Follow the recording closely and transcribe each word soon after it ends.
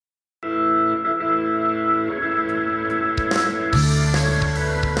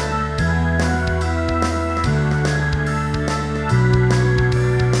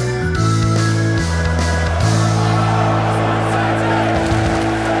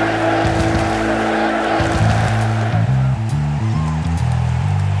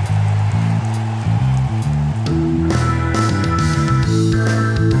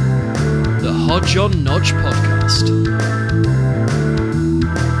Hodge Podcast.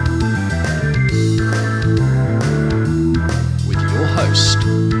 With your host,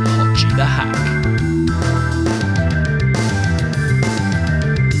 Hodgie the Hack.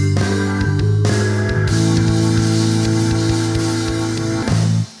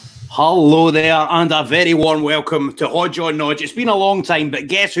 Hello there, and a very warm welcome to Hodge on Nodge. It's been a long time, but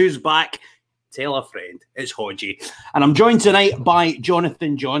guess who's back? Tell a friend, it's Hodgie. And I'm joined tonight by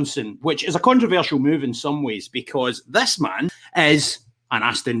Jonathan Johnson, which is a controversial move in some ways because this man is an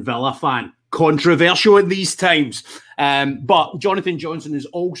Aston Villa fan. Controversial in these times. But Jonathan Johnson is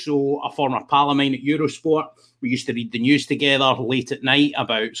also a former pal of mine at Eurosport. We used to read the news together late at night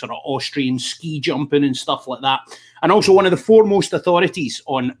about sort of Austrian ski jumping and stuff like that. And also one of the foremost authorities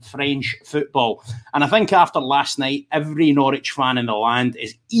on French football. And I think after last night, every Norwich fan in the land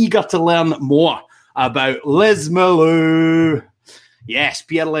is eager to learn more about Les Malou. Yes,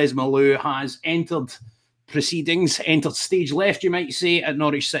 Pierre Les Malou has entered proceedings, entered stage left, you might say, at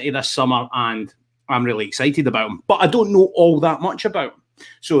Norwich City this summer. And I'm really excited about him. But I don't know all that much about him.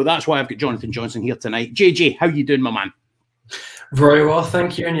 So that's why I've got Jonathan Johnson here tonight. JJ, how you doing, my man? Very well,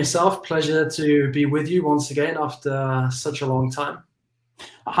 thank you. And yourself? Pleasure to be with you once again after such a long time.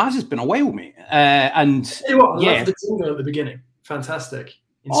 It has. It's been a while, mate. And hey, what, I love the jingle at the beginning. Fantastic.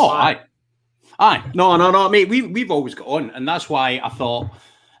 Inspired. Oh, aye. No, mate. We've always got on, and that's why I thought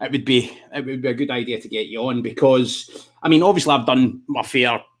it would be a good idea to get you on because, I mean, obviously I've done my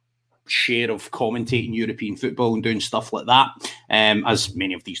fair share of commentating European football and doing stuff like that, as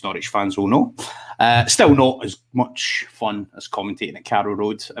many of these Norwich fans will know. Still not as much fun as commentating at Carrow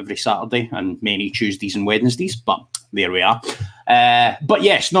Road every Saturday and many Tuesdays and Wednesdays, but there we are. But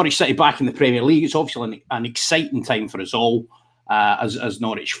yes, Norwich City back in the Premier League. It's obviously an exciting time for us all as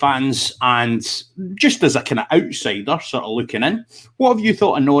Norwich fans, and just as a kind of outsider sort of looking in, what have you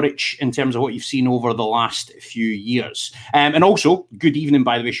thought of Norwich in terms of what you've seen over the last few years? And also, good evening,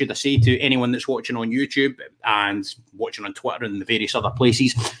 by the way, should I say, to anyone that's watching on YouTube and watching on Twitter and the various other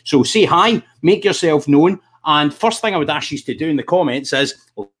places. So say hi, make yourself known, and first thing I would ask you to do in the comments is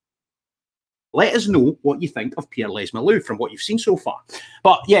let us know what you think of Pierre Les Malou from what you've seen so far.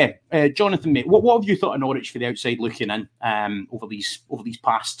 But yeah, Jonathan, mate, what have you thought of Norwich for the outside looking in over these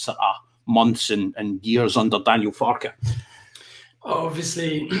past sort of months and years under Daniel Farke?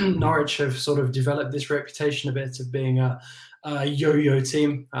 Obviously, Norwich have sort of developed this reputation a bit of being a yo-yo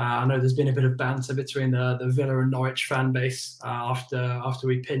team. I know there's been a bit of banter between the Villa and Norwich fan base after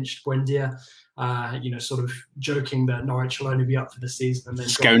we pinched Buendia. Sort of joking that Norwich will only be up for the season. And then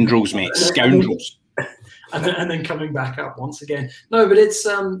scoundrels, mate, scoundrels. And then coming back up once again. No, but it's,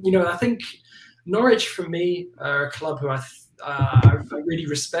 I think Norwich, for me, are a club who I really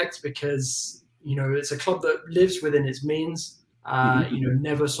respect because, it's a club that lives within its means,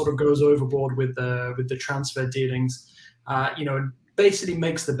 never sort of goes overboard with the transfer dealings, basically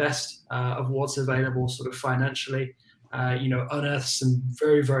makes the best of what's available sort of financially. Unearths some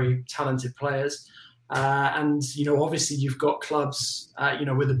very, very talented players. Obviously you've got clubs,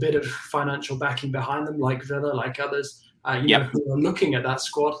 with a bit of financial backing behind them, like Villa, like others, who are looking at that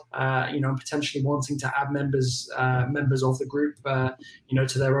squad, and potentially wanting to add members of the group,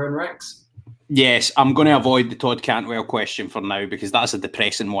 to their own ranks. Yes, I'm going to avoid the Todd Cantwell question for now because that's a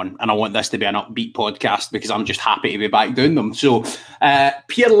depressing one, and I want this to be an upbeat podcast because I'm just happy to be back doing them. So,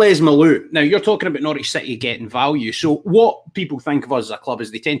 Pierre Les Malou. Now, you're talking about Norwich City getting value. So, what people think of us as a club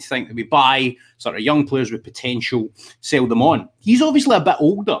is they tend to think that we buy sort of young players with potential, sell them on. He's obviously a bit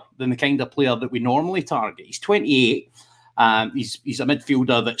older than the kind of player that we normally target. He's 28. He's a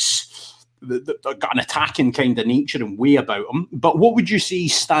midfielder that's got an attacking kind of nature and way about him. But what would you say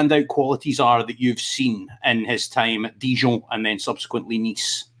standout qualities are that you've seen in his time at Dijon and then subsequently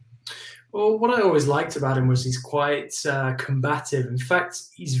Nice? Well, what I always liked about him was he's quite combative. In fact,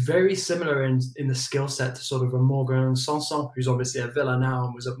 he's very similar in the skill set to sort of a Morgan Sanson, who's obviously at Villa now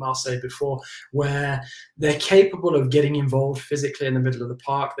and was at Marseille before, where they're capable of getting involved physically in the middle of the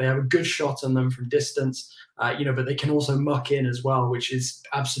park. They have a good shot on them from distance, but they can also muck in as well, which is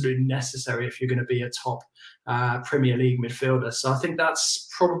absolutely necessary if you're going to be a top Premier League midfielder. So I think that's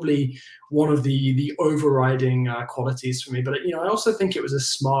probably one of the overriding qualities for me. But, I also think it was a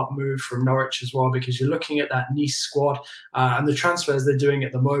smart move from Norwich as well, because you're looking at that Nice squad and the transfers they're doing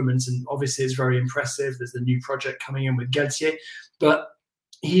at the moment. And obviously it's very impressive. There's the new project coming in with Galtier. But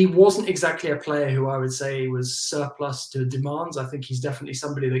he wasn't exactly a player who I would say was surplus to demands. I think he's definitely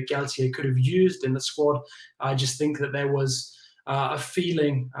somebody that Galtier could have used in the squad. I just think that there was a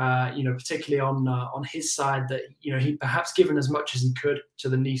feeling, particularly on his side, that he'd perhaps given as much as he could to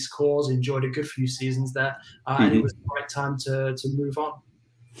the Nice cause, enjoyed a good few seasons there, and it was the right time to move on.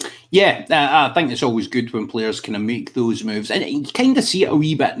 Yeah, I think it's always good when players kind of make those moves. And you kind of see it a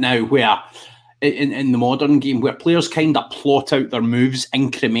wee bit now where in the modern game where players kind of plot out their moves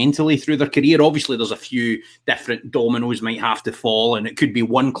incrementally through their career. Obviously, there's a few different dominoes might have to fall, and it could be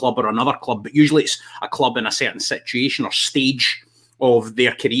one club or another club, but usually it's a club in a certain situation or stage of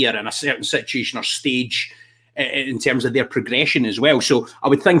their career, in a certain situation or stage in terms of their progression as well. So I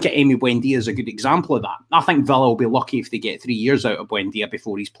would think Emi Buendia is a good example of that. I think Villa will be lucky if they get 3 years out of Buendia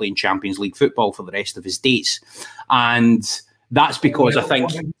before he's playing Champions League football for the rest of his days. And that's because I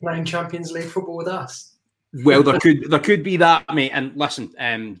think playing Champions League football with us. Well, there could be that, mate. And listen,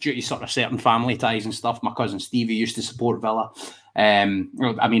 due to sort of certain family ties and stuff, my cousin Stevie used to support Villa. I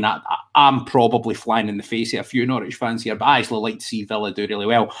mean, I'm probably flying in the face of a few Norwich fans here, but I actually like to see Villa do really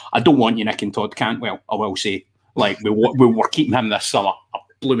well. I don't want you nicking Todd Cantwell, I will say. Like, we're keeping him this summer. I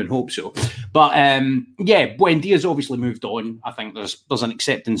blooming hope so. But, yeah, Buendia's obviously moved on. I think there's an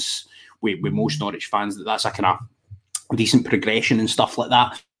acceptance with most Norwich fans that that's a kind of decent progression and stuff like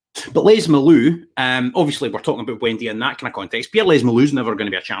that. But Les Malou, obviously we're talking about Buendia in that kind of context. Pierre Les Malou's never going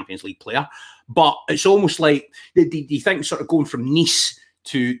to be a Champions League player, but it's almost like, do you think sort of going from Nice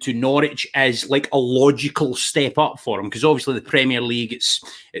to Norwich is like a logical step up for him? Because obviously the Premier League, it's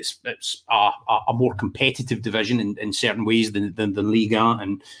a more competitive division in certain ways than Liga,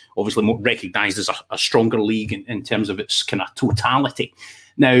 and obviously more recognised as a stronger league in terms of its kind of totality.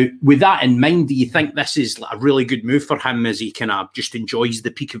 Now, with that in mind, do you think this is a really good move for him as he kind of just enjoys the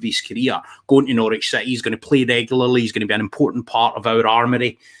peak of his career? Going to Norwich City, he's going to play regularly, he's going to be an important part of our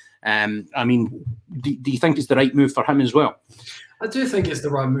armoury. I mean, do you think it's the right move for him as well? I do think it's the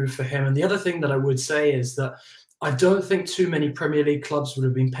right move for him. And the other thing that I would say is that I don't think too many Premier League clubs would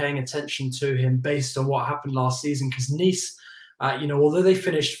have been paying attention to him based on what happened last season, because Nice, although they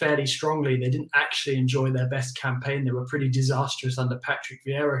finished fairly strongly, they didn't actually enjoy their best campaign. They were pretty disastrous under Patrick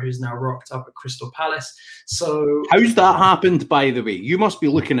Vieira, who's now rocked up at Crystal Palace. So, how's that happened, by the way? You must be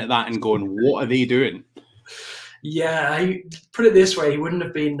looking at that and going, what are they doing? Yeah, put it this way, he wouldn't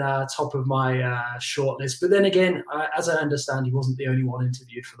have been top of my shortlist. But then again, as I understand, he wasn't the only one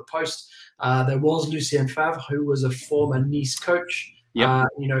interviewed for the post. There was Lucien Favre, who was a former Nice coach. Yep.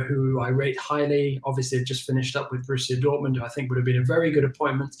 Who I rate highly. Obviously, had just finished up with Borussia Dortmund, who I think would have been a very good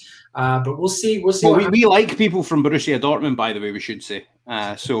appointment. But we'll see. Well, we like people from Borussia Dortmund, by the way, we should say.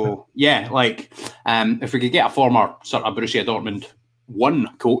 So, yeah, like if we could get a former sort of Borussia Dortmund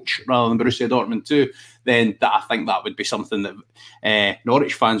 1 coach rather than Borussia Dortmund 2, then I think that would be something that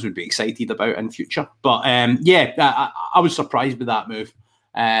Norwich fans would be excited about in future. But, I was surprised with that move.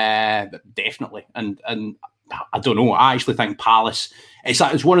 Definitely. And I don't know. I actually think Palace,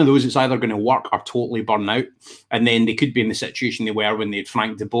 it's one of those, it's either going to work or totally burn out. And then they could be in the situation they were when they had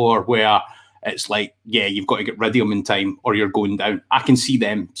Frank de Boer, where it's like, yeah, you've got to get rid of him in time or you're going down. I can see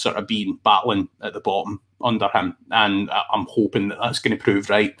them sort of battling at the bottom under him. And I'm hoping that that's going to prove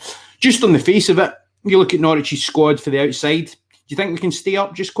right. Just on the face of it, you look at Norwich's squad for the outside. Do you think we can stay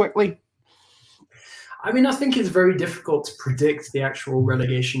up just quickly? I mean, I think it's very difficult to predict the actual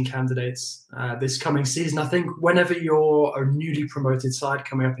relegation candidates this coming season. I think whenever you're a newly promoted side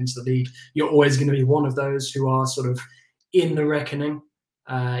coming up into the league, you're always going to be one of those who are sort of in the reckoning,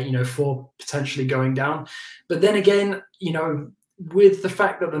 for potentially going down. But then again, with the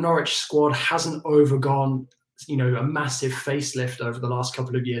fact that the Norwich squad hasn't overgone a massive facelift over the last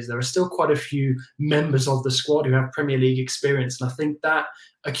couple of years, there are still quite a few members of the squad who have Premier League experience. And I think that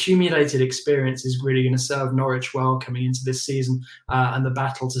accumulated experience is really going to serve Norwich well coming into this season and the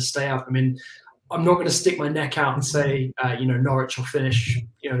battle to stay up. I mean, I'm not going to stick my neck out and say, Norwich will finish,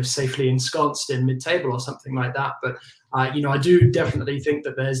 safely ensconced in mid-table or something like that. But, I do definitely think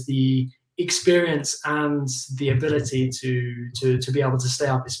that there's the experience and the ability to be able to stay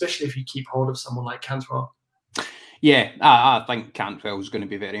up, especially if you keep hold of someone like Cantwell. Yeah, I think Cantwell is going to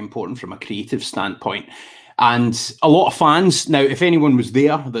be very important from a creative standpoint. And a lot of fans, now, if anyone was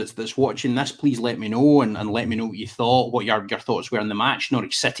there that's watching this, please let me know and let me know what you thought, what your thoughts were in the match.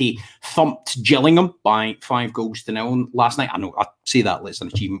 Norwich City thumped Gillingham by 5-0 last night. I know I say that as an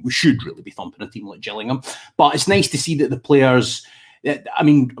achievement. We should really be thumping a team like Gillingham. But it's nice to see that the players, I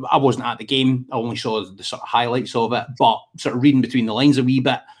mean, I wasn't at the game. I only saw the sort of highlights of it. But sort of reading between the lines a wee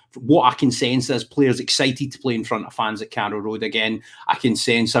bit, what I can sense is players excited to play in front of fans at Carrow Road again. I can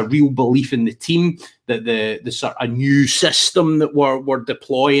sense a real belief in the team, that the sort of new system that we're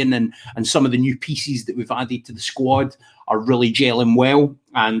deploying and some of the new pieces that we've added to the squad are really gelling well.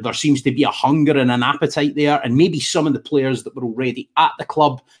 And there seems to be a hunger and an appetite there. And maybe some of the players that were already at the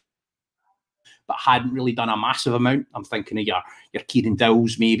club but hadn't really done a massive amount. I'm thinking of your Kieran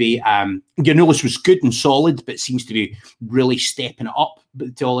Dowles, maybe. Giannoulis was good and solid, but seems to be really stepping it up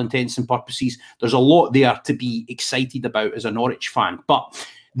to all intents and purposes. There's a lot there to be excited about as a Norwich fan. But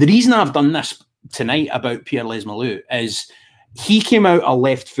the reason I've done this tonight about Pierre Lees-Melou is he came out of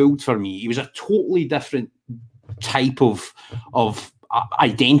left field for me. He was a totally different type of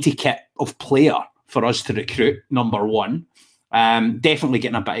identikit of player for us to recruit, number one. Definitely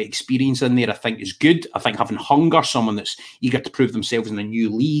getting a bit of experience in there, I think, is good. I think having hunger, someone that's eager to prove themselves in a new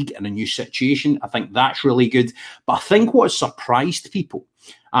league, in a new situation, I think that's really good. But I think what has surprised people,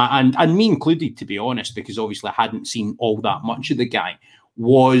 and me included, to be honest, because obviously I hadn't seen all that much of the guy,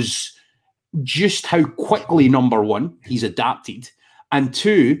 was just how quickly, number one, he's adapted. And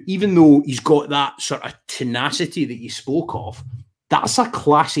two, even though he's got that sort of tenacity that you spoke of, that's a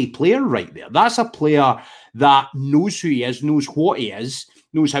classy player right there. That's a player that knows who he is, knows what he is,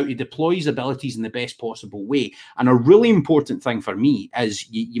 knows how to deploy his abilities in the best possible way. And a really important thing for me is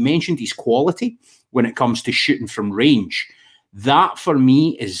you mentioned his quality when it comes to shooting from range. That, for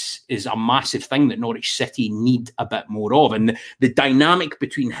me, is a massive thing that Norwich City need a bit more of. And the dynamic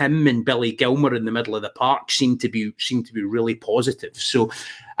between him and Billy Gilmour in the middle of the park seemed to be really positive. So,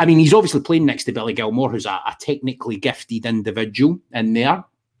 I mean, he's obviously playing next to Billy Gilmour, who's a technically gifted individual in there.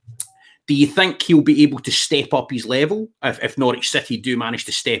 Do you think he'll be able to step up his level if Norwich City do manage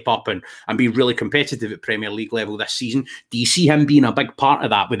to step up and be really competitive at Premier League level this season? Do you see him being a big part of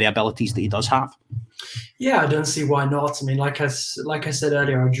that with the abilities that he does have? Yeah, I don't see why not. I mean, like I said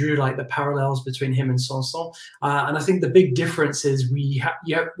earlier, I drew like the parallels between him and Sanson, and I think the big difference is we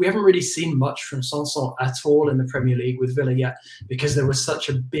haven't really seen much from Sanson at all in the Premier League with Villa yet, because there was such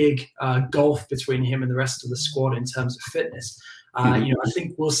a big gulf between him and the rest of the squad in terms of fitness. I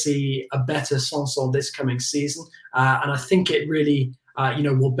think we'll see a better Sanson this coming season, and I think it really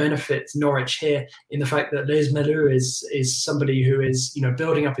will benefit Norwich here in the fact that Lees-Melou is somebody who is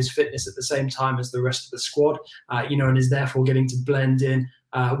building up his fitness at the same time as the rest of the squad, and is therefore getting to blend in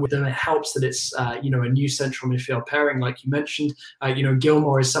with them. It helps that it's a new central midfield pairing, like you mentioned.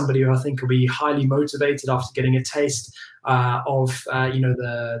 Gilmour is somebody who I think will be highly motivated after getting a taste of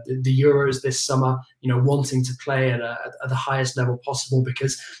the Euros this summer, wanting to play at the highest level possible,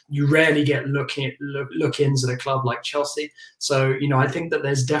 because you rarely get look-ins at a club like Chelsea. So I think that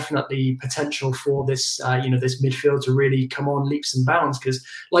there's definitely potential for this this midfield to really come on leaps and bounds, because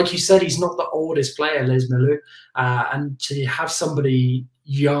like you said, he's not the oldest player, Lees-Melou, and to have somebody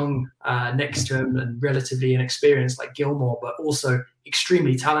young next to him and relatively inexperienced like Gilmour, but also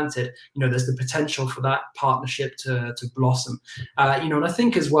extremely talented, there's the potential for that partnership to blossom. And I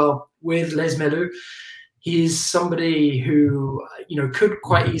think as well with Lees-Melou, he's somebody who could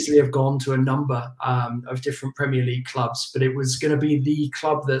quite easily have gone to a number of different Premier League clubs, but it was going to be the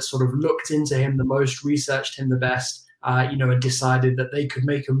club that sort of looked into him the most, researched him the best, and decided that they could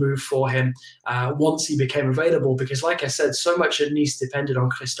make a move for him once he became available. Because like I said, so much at Nice depended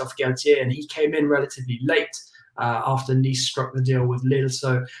on Christophe Galtier, and he came in relatively late after Nice struck the deal with Lille.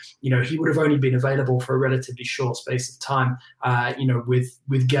 So, he would have only been available for a relatively short space of time,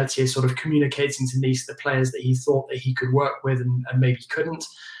 with Galtier sort of communicating to Nice the players that he thought that he could work with and maybe couldn't.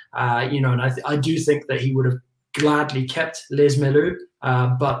 And I do think that he would have gladly kept Lees-Melou,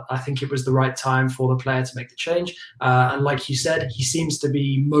 but I think it was the right time for the player to make the change. And like you said, he seems to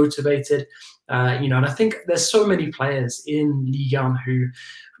be motivated, and I think there's so many players in Ligue 1 who,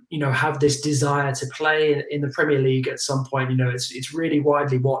 have this desire to play in the Premier League at some point. It's really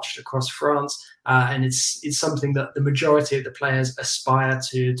widely watched across France, and it's something that the majority of the players aspire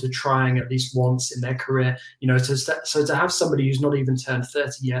to trying at least once in their career. So to have somebody who's not even turned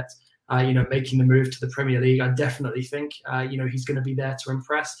 30 yet, making the move to the Premier League, I definitely think, he's going to be there to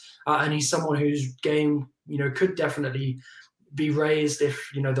impress. And he's someone whose game, could definitely be raised if,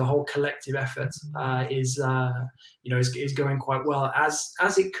 the whole collective effort is going quite well,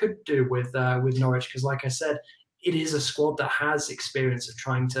 as it could do with Norwich. Because like I said, it is a squad that has experience of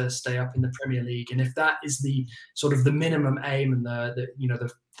trying to stay up in the Premier League. And if that is the sort of the minimum aim and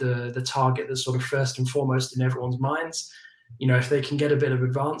the target that's sort of first and foremost in everyone's minds, if they can get a bit of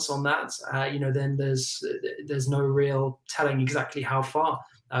advance on that, then there's no real telling exactly how far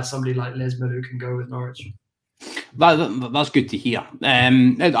somebody like Lees-Melou can go with Norwich. That's good to hear. I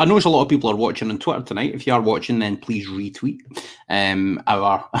know there's a lot of people are watching on Twitter tonight. If you are watching, then please retweet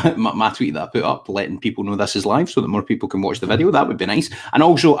my tweet that I put up, letting people know this is live so that more people can watch the video. That would be nice. And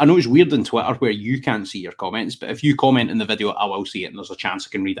also, I know it's weird on Twitter where you can't see your comments, but if you comment in the video, I will see it, and there's a chance I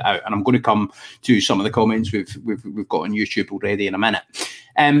can read it out. And I'm going to come to some of the comments we've got on YouTube already in a minute.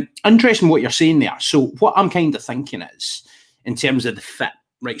 Interesting what you're saying there. So what I'm kind of thinking is, in terms of the fit,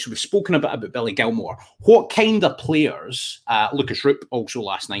 right? So we've spoken a bit about Billy Gilmour. What kind of players? Lucas Rupp also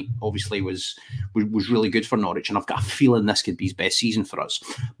last night obviously was really good for Norwich, and I've got a feeling this could be his best season for us.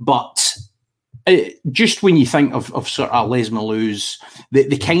 But just when you think of sort of Les Malou's,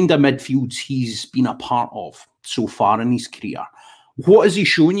 the kind of midfields he's been a part of so far in his career, what has he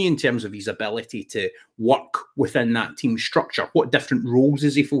shown you in terms of his ability to work within that team structure? What different roles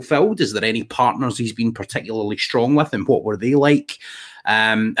has he fulfilled? Is there any partners he's been particularly strong with, and what were they like?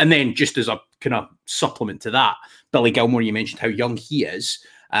 And then just as a kind of supplement to that, Billy Gilmour, you mentioned how young he is.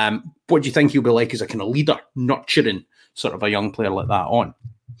 What do you think he'll be like as a kind of leader, nurturing sort of a young player like that on?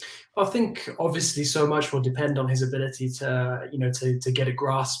 I think obviously so much will depend on his ability to, to get a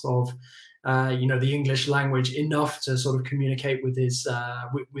grasp of, the English language enough to sort of communicate with his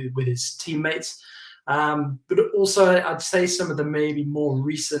with his teammates. But also, I'd say some of the maybe more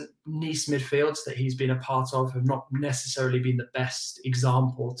recent Nice midfields that he's been a part of have not necessarily been the best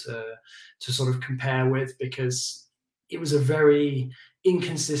example to sort of compare with, because it was a very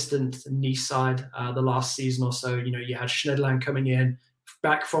inconsistent Nice side the last season or so. You had Schneiderlin coming in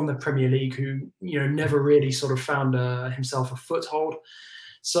back from the Premier League, who never really sort of found himself a foothold.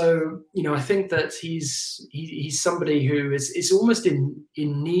 So I think that he's somebody who is almost in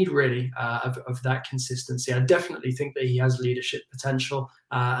need really of that consistency. I definitely think that he has leadership potential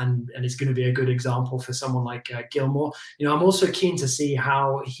and is going to be a good example for someone like Gilmour. I'm also keen to see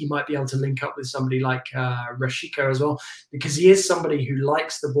how he might be able to link up with somebody like Rashica as well, because he is somebody who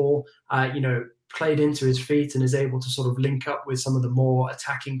likes the ball, played into his feet, and is able to sort of link up with some of the more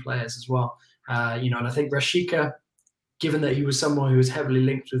attacking players as well. And I think Rashica, given that he was someone who was heavily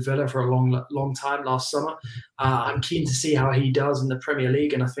linked with Villa for a long time last summer, I'm keen to see how he does in the Premier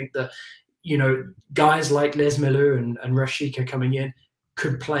League. And I think that, guys like Les Melou and Rashica coming in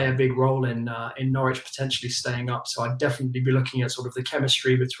could play a big role in Norwich potentially staying up. So I'd definitely be looking at sort of the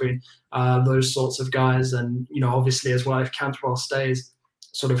chemistry between those sorts of guys. And, obviously as well, if Cantwell stays,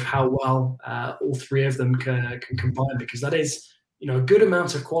 sort of how well all three of them can combine, because that is, a good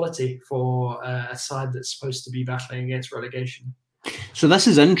amount of quality for a side that's supposed to be battling against relegation. So this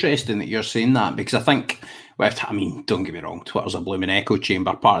is interesting that you're saying that, because I think, don't get me wrong, Twitter's a blooming echo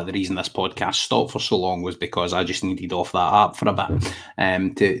chamber. Part of the reason this podcast stopped for so long was because I just needed off that app for a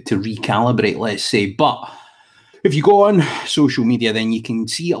bit to recalibrate, let's say. But if you go on social media, then you can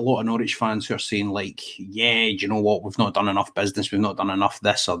see a lot of Norwich fans who are saying like, yeah, do you know what? We've not done enough business. We've not done enough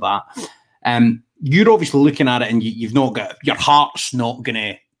this or that. You're obviously looking at it and you've not got, your heart's not going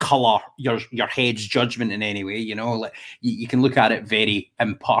to colour your head's judgment in any way. You can look at it very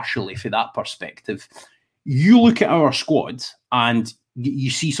impartially from that perspective. You look at our squad and you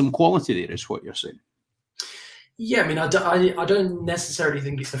see some quality there, is what you're saying. Yeah, I don't necessarily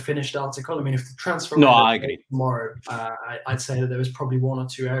think it's a finished article. If the transfer I agree. Tomorrow, I'd say that there was probably one or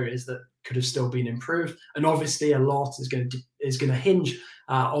two areas that could have still been improved, and obviously a lot is going to hinge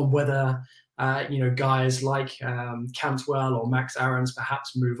on whether guys like Cantwell or Max Aarons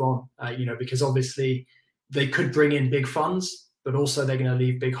perhaps move on. Because obviously they could bring in big funds, but also they're going to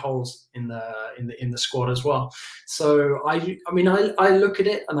leave big holes in the squad as well. So I look at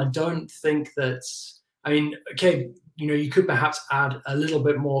it and I don't think that. Okay, you could perhaps add a little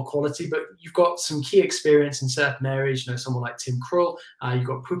bit more quality, but you've got some key experience in certain areas, someone like Tim Krul, you've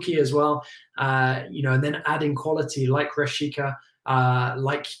got Pukki as well, and then adding quality like Rashica,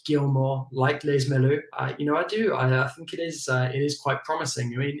 like Gilmour, like Les Melou, I think it is quite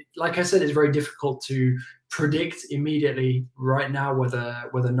promising. Like I said, it's very difficult to predict immediately right now whether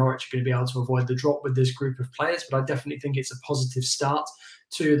Norwich are going to be able to avoid the drop with this group of players, but I definitely think it's a positive start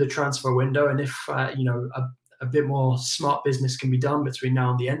to the transfer window. And if a bit more smart business can be done between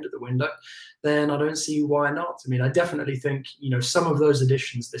now and the end of the window, then I don't see why not. I definitely think some of those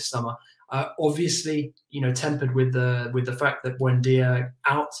additions this summer are obviously tempered with the fact that Buendia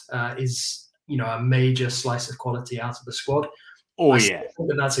out is a major slice of quality out of the squad. I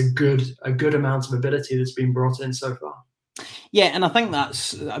think that's a good amount of ability that's been brought in so far. Yeah, and I think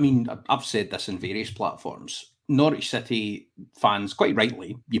that's, I've said this in various platforms. Norwich City fans, quite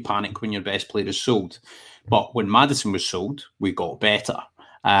rightly, you panic when your best player is sold. But when Maddison was sold, we got better.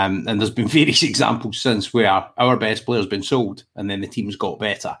 And there's been various examples since where our best player's been sold and then the team's got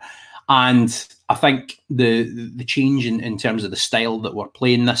better. And I think the change in terms of the style that we're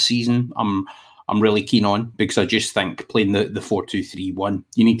playing this season, I'm really keen on, because I just think playing the 4-2-3-1,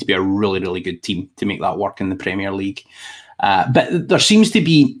 you need to be a really, really good team to make that work in the Premier League. But there seems to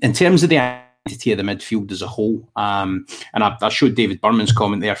be, in terms of the identity of the midfield as a whole, and I showed David Berman's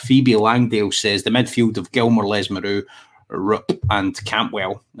comment there, Phoebe Langdale says the midfield of Gilmour, Les Melou, Rupp and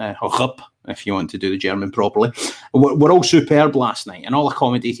Campbell, or Rupp, if you want to do the German properly, were all superb last night and all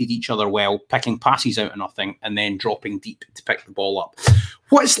accommodated each other well, picking passes out of nothing and then dropping deep to pick the ball up.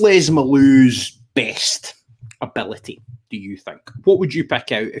 What's Les Malou's best ability, do you think? What would you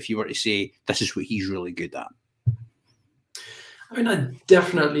pick out if you were to say this is what he's really good at? I mean, I'd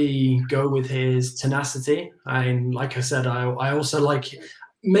definitely go with his tenacity. And like I said, I also like,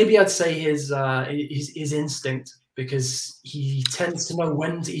 maybe I'd say his instinct, because he tends to know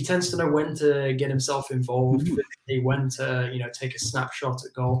when to get himself involved, when to take a snapshot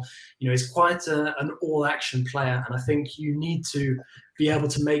at goal. He's quite an all-action player, and I think you need to be able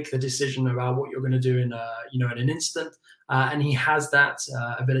to make the decision about what you're going to do in an instant. And he has that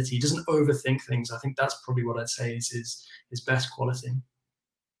ability. He doesn't overthink things. I think that's probably what I'd say is his best quality.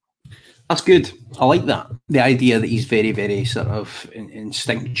 That's good. I like that. The idea that he's very, very sort of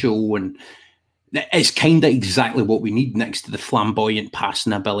instinctual, and it's kind of exactly what we need next to the flamboyant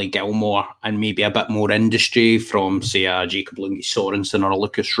passing of Billy Gilmour and maybe a bit more industry from, say, a Jacob Lungi Sorensen or a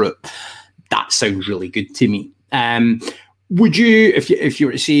Lucas Rupp. That sounds really good to me. Would you, if you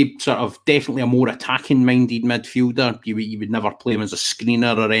were to say sort of definitely a more attacking-minded midfielder, you would never play him as a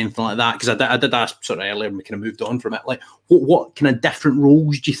screener or anything like that? Because I did ask sort of earlier, and we kind of moved on from it. Like, what kind of different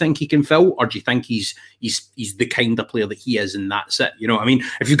roles do you think he can fill, or do you think he's the kind of player that he is, and that's it? You know what I mean?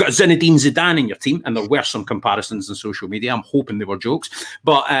 If you've got Zinedine Zidane in your team, and there were some comparisons on social media, I'm hoping they were jokes,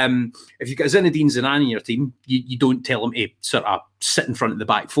 but if you've got Zinedine Zidane in your team, you don't tell him to sort of sit in front of the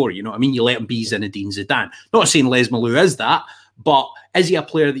back four, you know what I mean? You let him be Zinedine Zidane. Not saying Les Malou is that, but is he a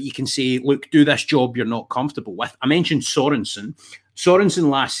player that you can say, look, do this job you're not comfortable with? I mentioned Sorensen.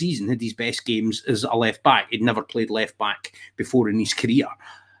 Sorensen last season had his best games as a left back. He'd never played left back before in his career.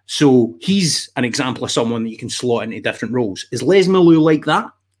 So he's an example of someone that you can slot into different roles. Is Les Malou like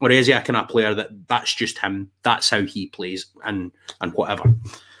that? Or is he a kind of player that's just him, that's how he plays, and whatever?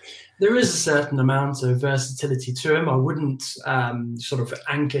 There is a certain amount of versatility to him. I wouldn't sort of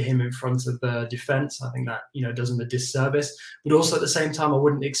anchor him in front of the defence. I think that does him a disservice. But also at the same time, I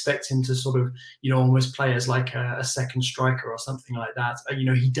wouldn't expect him to sort of almost play as like a second striker or something like that.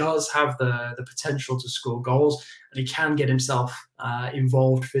 He does have the potential to score goals, and he can get himself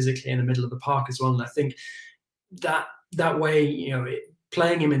involved physically in the middle of the park as well. And I think that way,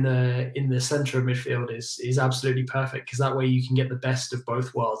 playing him in the centre of midfield is absolutely perfect, because that way you can get the best of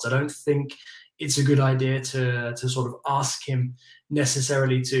both worlds. I don't think it's a good idea to sort of ask him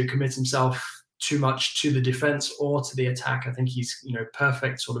necessarily to commit himself too much to the defence or to the attack. I think he's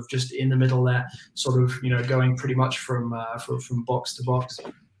perfect sort of just in the middle there, sort of going pretty much from box to box.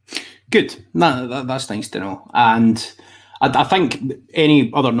 Good. That's nice to know. And I think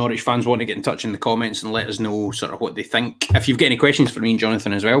any other Norwich fans want to get in touch in the comments and let us know sort of what they think. If you've got any questions for me and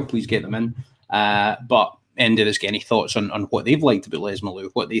Jonathan as well, please get them in. But Enda has got any thoughts on what they've liked about Les Malou,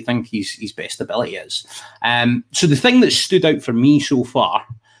 what they think his best ability is. So the thing that stood out for me so far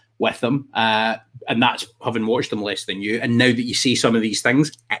with him, and that's having watched him less than you, and now that you see some of these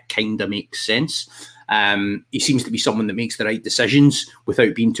things, it kind of makes sense. He seems to be someone that makes the right decisions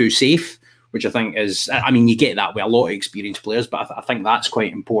without being too safe, which I think is, you get that with a lot of experienced players, but I think that's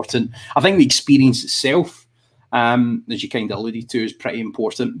quite important. I think the experience itself, as you kind of alluded to, is pretty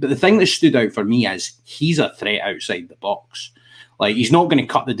important. But the thing that stood out for me is he's a threat outside the box. Like, he's not going to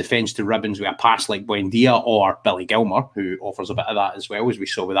cut the defence to ribbons with a pass like Buendia or Billy Gilmour, who offers a bit of that as well, as we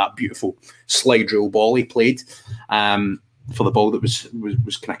saw with that beautiful slide rule ball he played for the ball that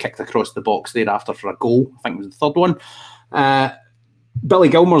was kind of kicked across the box thereafter for a goal. I think it was the third one. Billy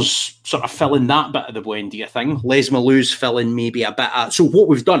Gilmour's sort of filling that bit of the Buendia thing. Les Malou's filling maybe a bit of... So what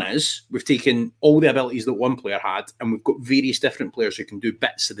we've done is we've taken all the abilities that one player had, and we've got various different players who can do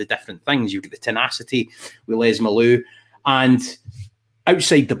bits of the different things. You've got the tenacity with Les Malou, and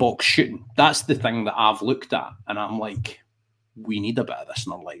outside the box shooting. That's the thing that I've looked at, and I'm like, we need a bit of this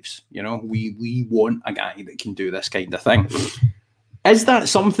in our lives. We want a guy that can do this kind of thing. Is that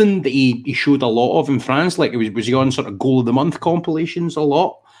something that he showed a lot of in France? Like, was he on sort of goal of the month compilations a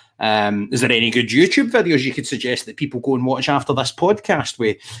lot? Is there any good YouTube videos you could suggest that people go and watch after this podcast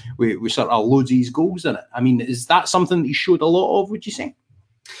with sort of loads of these goals in it? Is that something that he showed a lot of, would you say?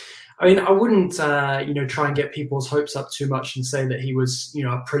 I wouldn't, try and get people's hopes up too much and say that he was,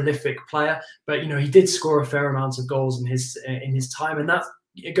 a prolific player. But, he did score a fair amount of goals in his time. And that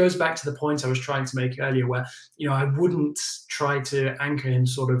it goes back to the point I was trying to make earlier where, I wouldn't try to anchor him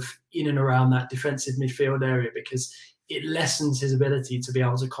sort of in and around that defensive midfield area, because it lessens his ability to be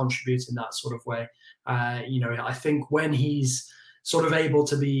able to contribute in that sort of way. I think when he's sort of able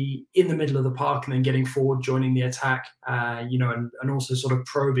to be in the middle of the park and then getting forward, joining the attack, and also sort of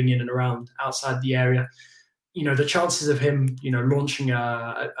probing in and around outside the area, the chances of him, launching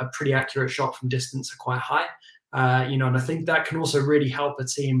a pretty accurate shot from distance are quite high. And I think that can also really help a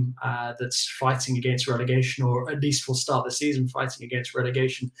team that's fighting against relegation, or at least will start the season fighting against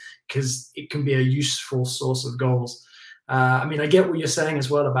relegation, because it can be a useful source of goals. I get what you're saying as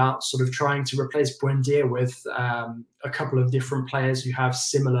well about sort of trying to replace Buendia with a couple of different players who have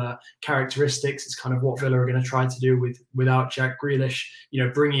similar characteristics. It's kind of what Villa are going to try to do without Jack Grealish,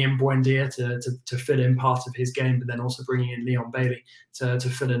 bringing in Buendia to fill in part of his game, but then also bringing in Leon Bailey to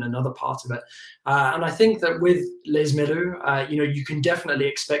fill in another part of it. And I think that with Les Melou, you can definitely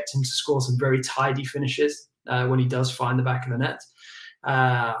expect him to score some very tidy finishes when he does find the back of the net.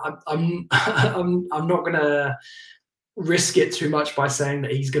 I'm not going to risk it too much by saying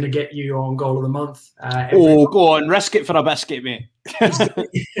that he's going to get you on goal of the month. Go on, risk it for a biscuit, mate.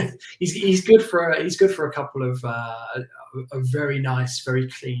 he's good for a couple of very nice, very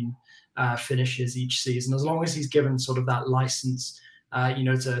clean finishes each season, as long as he's given sort of that license,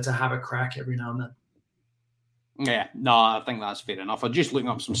 to have a crack every now and then. Yeah, no, I think that's fair enough. I'm just looking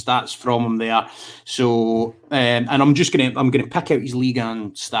up some stats from him there. So, and I'm gonna pick out his Ligue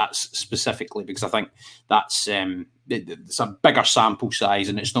 1 stats specifically, because I think that's it's a bigger sample size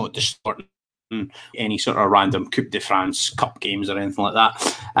and it's not distorting any sort of random Coupe de France Cup games or anything like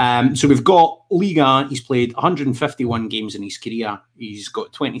that. So we've got Ligue 1. He's played 151 games in his career. He's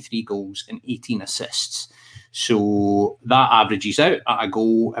got 23 goals and 18 assists. So that averages out at a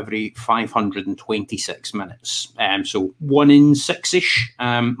goal every 526 minutes. So 1 in 6-ish,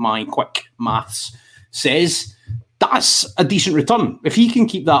 my quick maths says. That's a decent return. If he can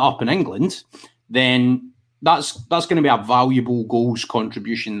keep that up in England, then that's going to be a valuable goals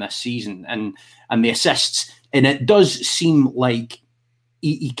contribution this season. And the assists, and it does seem like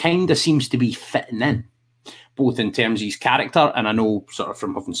he kind of seems to be fitting in, both in terms of his character, and I know sort of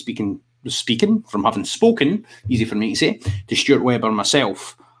from having spoken, easy for me to say, to Stuart Webber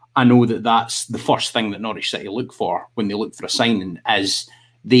myself, I know that that's the first thing that Norwich City look for when they look for a signing, is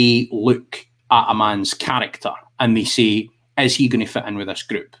they look at a man's character and they say, is he going to fit in with this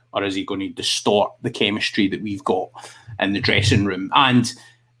group, or is he going to distort the chemistry that we've got in the dressing room? And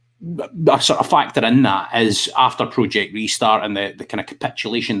a sort of factor in that is, after Project Restart and the kind of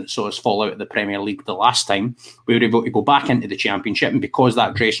capitulation that saw us fall out of the Premier League the last time, we were able to go back into the Championship, and because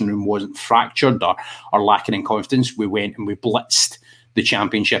that dressing room wasn't fractured or lacking in confidence, we went and we blitzed the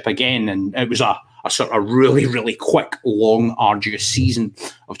Championship again, and it was a sort of really, really quick, long, arduous season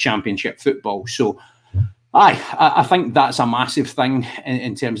of Championship football. So I think that's a massive thing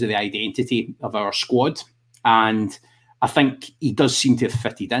in terms of the identity of our squad, and I think he does seem to have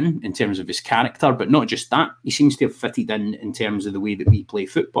fitted in terms of his character, but not just that. He seems to have fitted in terms of the way that we play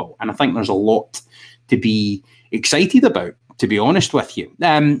football. And I think there's a lot to be excited about, to be honest with you.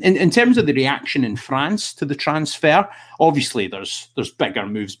 In terms of the reaction in France to the transfer, obviously there's bigger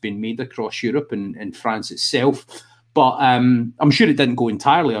moves being made across Europe and in France itself. But I'm sure it didn't go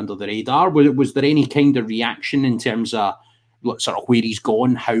entirely under the radar. Was there any kind of reaction in terms of sort of where he's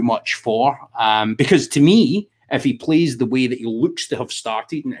gone, how much for? Because to me, if he plays the way that he looks to have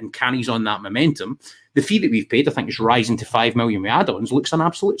started and carries on that momentum, the fee that we've paid, I think, is rising to 5 million with add-ons, looks an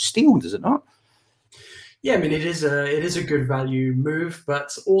absolute steal, does it not? Yeah, it is a good value move,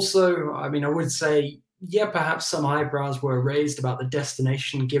 but also, I would say, yeah, perhaps some eyebrows were raised about the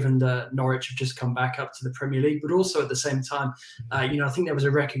destination, given that Norwich have just come back up to the Premier League, but also at the same time, I think there was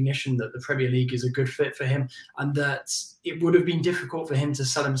a recognition that the Premier League is a good fit for him, and that it would have been difficult for him to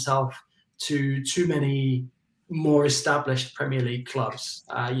sell himself to too many more established Premier League clubs,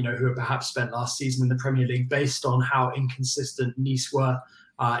 who have perhaps spent last season in the Premier League, based on how inconsistent Nice were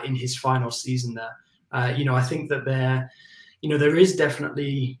in his final season there. I think that there is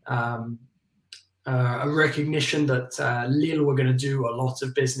definitely a recognition that Lille were going to do a lot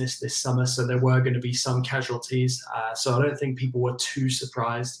of business this summer, so there were going to be some casualties. So I don't think people were too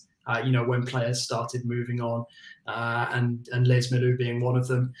surprised, when players started moving on, and Les Melou being one of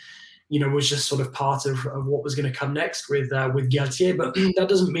them. Was just sort of part of what was going to come next with Galtier. But that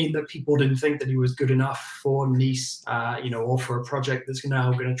doesn't mean that people didn't think that he was good enough for Nice, or for a project that's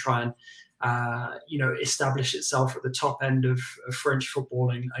now going to try and, establish itself at the top end of French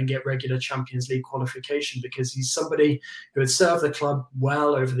football and get regular Champions League qualification, because he's somebody who had served the club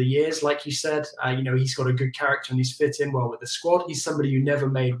well over the years. Like you said, he's got a good character and he's fit in well with the squad. He's somebody who never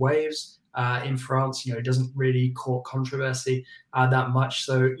made waves in France. He doesn't really court controversy that much.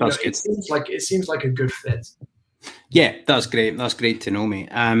 So it seems like a good fit. Yeah, that's great. That's great to know, mate.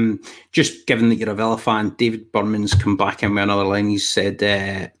 Just given that you're a Villa fan, David Berman's come back in with another line. He said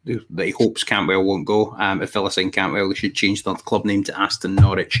that he hopes Cantwell won't go. If Villa sign Cantwell, they should change the club name to Aston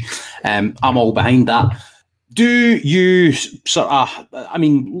Norwich. I'm all behind that. Do you sort of, I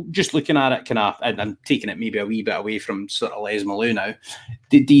mean, just looking at it, and I'm taking it maybe a wee bit away from sort of Les Malou now,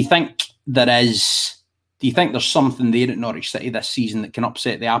 do you think there's something there at Norwich City this season that can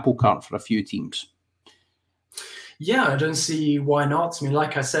upset the apple cart for a few teams? Yeah, I don't see why not. I mean,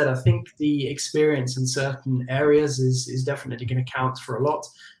 like I said, I think the experience in certain areas is definitely going to count for a lot.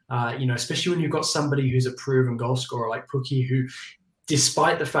 Especially when you've got somebody who's a proven goal scorer like Pukki, who,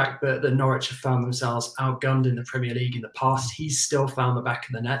 despite the fact that Norwich have found themselves outgunned in the Premier League in the past, he's still found the back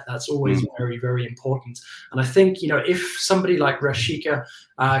of the net. That's always very, very important. And I think, if somebody like Rashica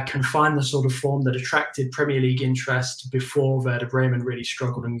can find the sort of form that attracted Premier League interest before Werder Bremen really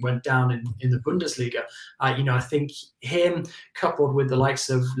struggled and went down in the Bundesliga, I think him coupled with the likes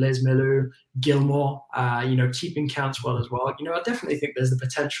of Les Melou, Gilmour, keeping counts well as well. I definitely think there's the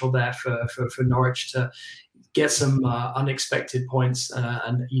potential there for Norwich to get some unexpected points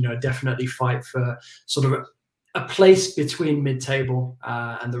and definitely fight for sort of a place between mid-table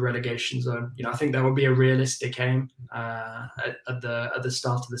and the relegation zone. I think that would be a realistic aim at the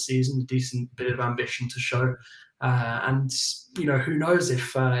start of the season. A decent bit of ambition to show, and who knows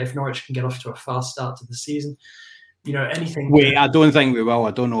if Norwich can get off to a fast start to the season. Anything. Wait, I don't think we will.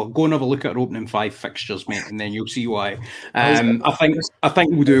 I don't know. Go and have a look at our opening 5 fixtures, mate, and then you'll see why. I think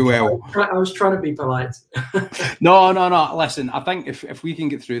we'll do well. I was trying to be polite. No. Listen, I think if we can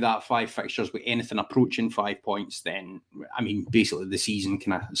get through that 5 fixtures with anything approaching 5 points, then basically the season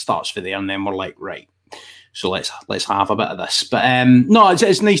kind of starts for there, and then we're like, right. So let's have a bit of this. But no,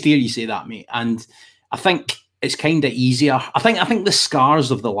 it's nice to hear you say that, mate. And I think it's kind of easier. I think the scars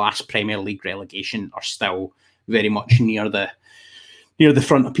of the last Premier League relegation are still very much near the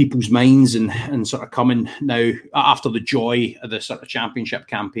front of people's minds and sort of coming now after the joy of the sort of championship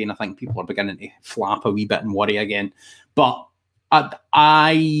campaign. I think people are beginning to flap a wee bit and worry again. But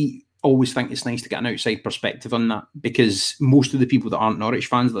I always think it's nice to get an outside perspective on that, because most of the people that aren't Norwich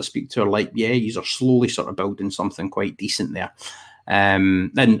fans that I speak to are like, yeah, you are slowly sort of building something quite decent there.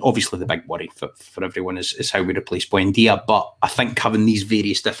 And obviously the big worry for everyone is how we replace Buendia. But I think having these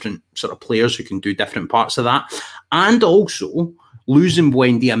various different sort of players who can do different parts of that, and also losing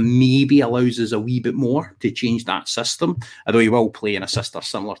Buendia maybe allows us a wee bit more to change that system, although he will play in a system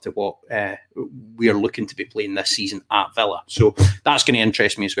similar to what we are looking to be playing this season at Villa. So that's going to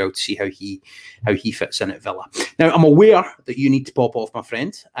interest me as well to see how he fits in at Villa. Now, I'm aware that you need to pop off, my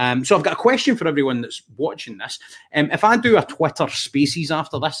friend. So I've got a question for everyone that's watching this. If I do a Twitter Spaces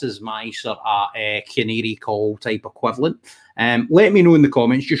after this as my sort of canary call type equivalent, let me know in the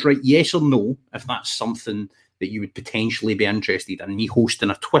comments. Just write yes or no if that's something that you would potentially be interested in me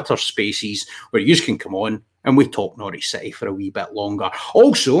hosting a Twitter Spaces where you can come on and we talk Norwich City for a wee bit longer.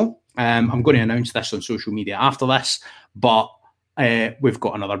 Also, I'm going to announce this on social media after this, but we've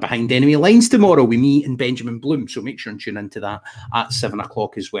got another Behind Enemy Lines tomorrow with me and Benjamin Bloom, so make sure and tune into that at 7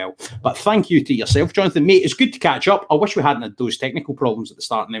 o'clock as well. But thank you to yourself, Jonathan. Mate, it's good to catch up. I wish we hadn't had those technical problems at the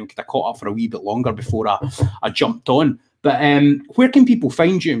start and then we could have caught up for a wee bit longer before I jumped on. But where can people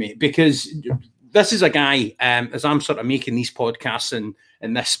find you, mate? Because this is a guy, as I'm sort of making these podcasts in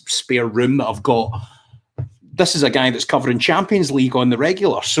this spare room that I've got, this is a guy that's covering Champions League on the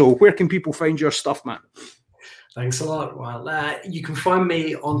regular. So where can people find your stuff, man? Thanks a lot. Well, you can find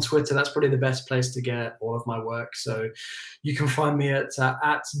me on Twitter. That's probably the best place to get all of my work. So you can find me at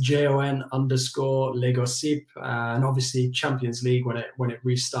 @JON_Legosip. And obviously Champions League, when it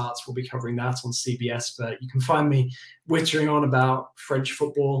restarts, we'll be covering that on CBS. But you can find me wittering on about French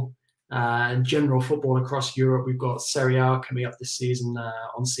football, and general football across Europe. We've got Serie A coming up this season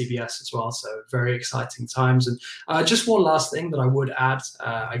on CBS as well, so very exciting times. And just one last thing that I would add,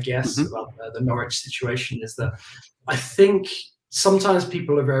 I guess, about the Norwich situation is that I think sometimes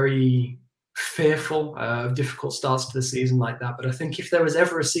people are very fearful of difficult starts to the season like that. But I think if there was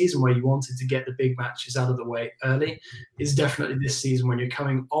ever a season where you wanted to get the big matches out of the way early, it's definitely this season when you're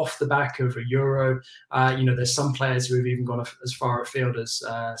coming off the back of a Euro. There's some players who have even gone as far afield as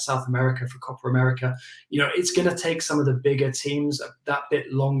South America for Copa America. It's going to take some of the bigger teams that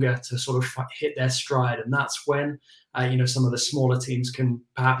bit longer to sort of hit their stride. And that's when some of the smaller teams can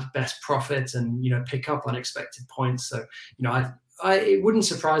perhaps best profit and, pick up unexpected points. So, it wouldn't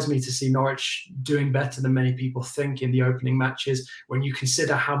surprise me to see Norwich doing better than many people think in the opening matches when you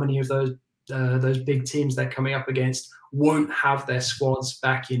consider how many of those big teams they're coming up against won't have their squads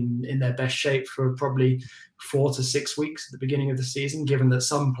back in their best shape for probably 4 to 6 weeks at the beginning of the season, given that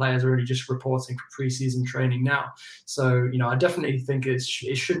some players are only just reporting for pre-season training now. So, I definitely think it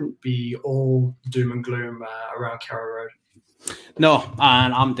shouldn't be all doom and gloom around Carrow Road. No,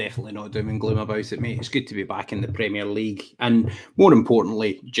 and I'm definitely not doom and gloom about it, mate. It's good to be back in the Premier League, and more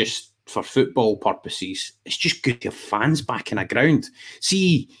importantly, just for football purposes, it's just good to have fans back in a ground.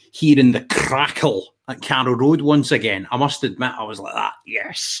 See, hearing the crackle at Carrow Road once again, I must admit, I was like that.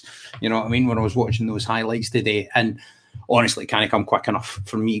 Yes. You know what I mean? When I was watching those highlights today. And honestly, it can't come quick enough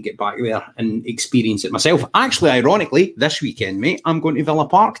for me to get back there and experience it myself. Actually, ironically, this weekend, mate, I'm going to Villa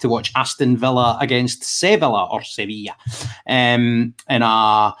Park to watch Aston Villa against Sevilla or Sevilla. Aston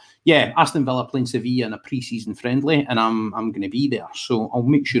Villa playing Sevilla in a pre-season friendly, and I'm going to be there. So I'll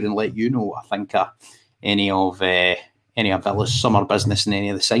make sure and let you know what I think of any of Villa's summer business and any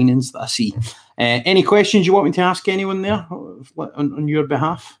of the signings that I see. Any questions you want me to ask anyone there on your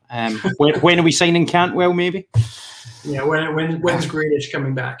behalf? When are we signing Cantwell, maybe? Yeah, when's Grealish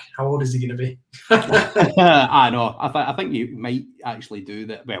coming back? How old is he going to be? I know. I think you might actually do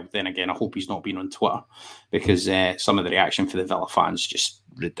that. Well, then again, I hope he's not been on Twitter, because some of the reaction for the Villa fans just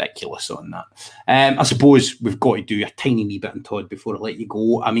ridiculous on that. I suppose we've got to do a tiny wee bit on Todd before I let you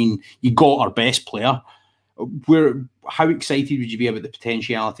go. I mean, you got our best player. How excited would you be about the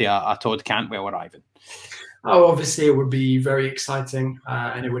potentiality of Todd Cantwell arriving? Oh, obviously it would be very exciting,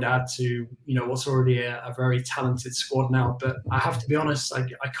 and it would add to what's already a very talented squad now. But I have to be honest, I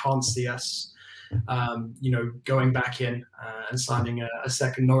can't see us, going back in and signing a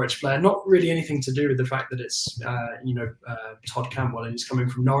second Norwich player. Not really anything to do with the fact that it's Todd Cantwell and he's coming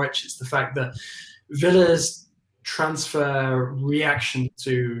from Norwich. It's the fact that Villa's transfer reaction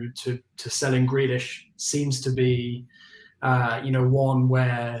to selling Grealish seems to be one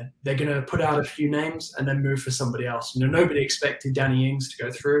where they're going to put out a few names and then move for somebody else. Nobody expected Danny Ings to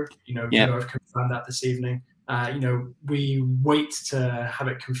go through. I've confirmed that this evening. We wait to have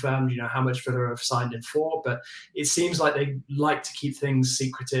it confirmed, how much Villa have signed him for, but it seems like they like to keep things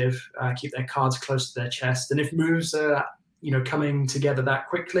secretive, keep their cards close to their chest. And if moves are, coming together that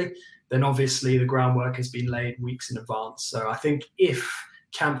quickly, then obviously the groundwork has been laid weeks in advance. So I think if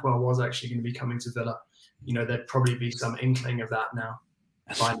Cantwell was actually going to be coming to Villa, there'd probably be some inkling of that now.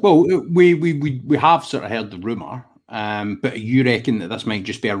 Well, we have sort of heard the rumour, but you reckon that this might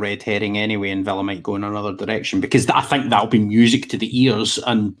just be a red herring anyway, and Villa might go in another direction? Because I think that'll be music to the ears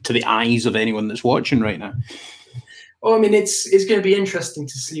and to the eyes of anyone that's watching right now. Well, I mean, it's going to be interesting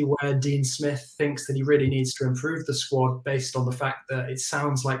to see where Dean Smith thinks that he really needs to improve the squad, based on the fact that it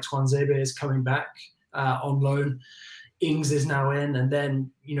sounds like Tuanzebe is coming back on loan. Ings is now in, and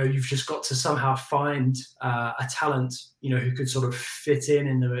then you've just got to somehow find a talent who could sort of fit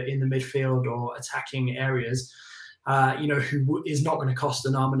in the midfield or attacking areas, who is not going to cost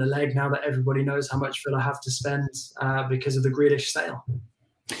an arm and a leg, now that everybody knows how much Villa have to spend because of the Grealish sale.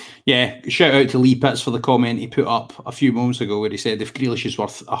 Yeah, shout out to Lee Pitts for the comment he put up a few moments ago where he said, if Grealish is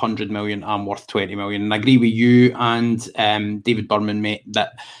worth 100 million, I'm worth 20 million. And I agree with you and David Berman, mate,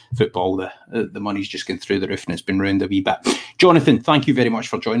 that football, the money's just gone through the roof and it's been ruined a wee bit. Jonathan, thank you very much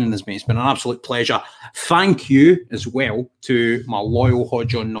for joining us, mate. It's been an absolute pleasure. Thank you as well to my loyal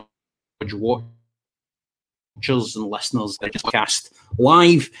Hodge on Nodge watchers and listeners that just cast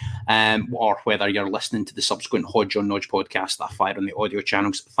live, or whether you're listening to the subsequent Hodge on Nodge podcast that I fire on the audio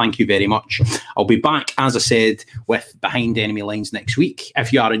channels. Thank you very much. I'll be back, as I said, with Behind Enemy Lines next week.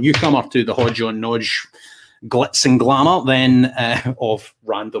 If you are a newcomer to the Hodge on Nodge glitz and glamour then of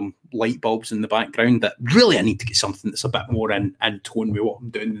random light bulbs in the background, that really I need to get something that's a bit more in tone with what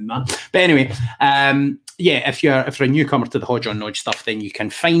I'm doing than that. But anyway, if you're a newcomer to the Hodge on Nodge stuff, then you can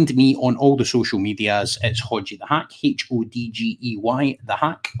find me on all the social medias. It's Hodgey the Hack, HODGEY the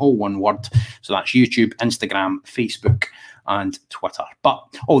Hack, all one word. So that's YouTube, Instagram, Facebook and Twitter. But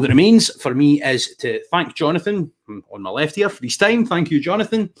all that remains for me is to thank Jonathan on my left here for his time. Thank you,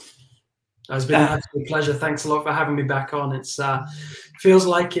 Jonathan. It's been an absolute pleasure. Thanks a lot for having me back on. It's feels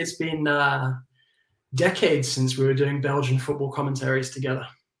like it's been decades since we were doing Belgian football commentaries together.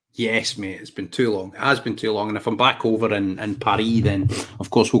 Yes, mate, it's been too long. It has been too long. And if I'm back over in Paris, then of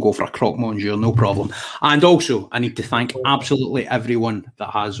course we'll go for a croque monsieur, no problem. And also, I need to thank absolutely everyone that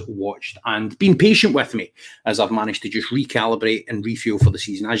has watched and been patient with me as I've managed to just recalibrate and refuel for the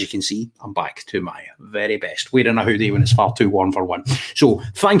season. As you can see, I'm back to my very best, wearing a hoodie when it's far too warm for one. So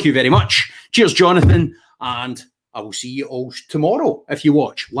thank you very much. Cheers, Jonathan. And I will see you all tomorrow if you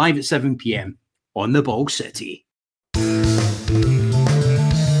watch live at 7 p.m. on the Ball City.